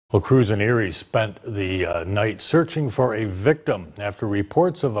Well, crews in Erie spent the night searching for a victim after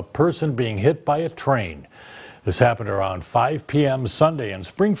reports of a person being hit by a train. This happened around 5 p.m. Sunday in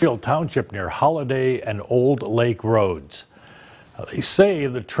Springfield Township near Holiday and Old Lake Roads. They say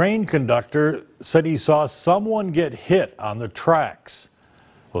the train conductor said he saw someone get hit on the tracks.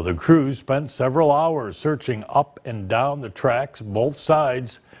 Well, the crew spent several hours searching up and down the tracks, both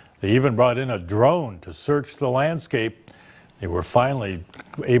sides. They even brought in a drone to search the landscape. They were finally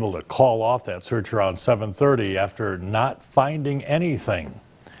able to call off that search around 7:30 after not finding anything.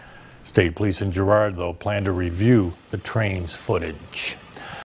 State Police in Girard, though, plan to review the train's footage.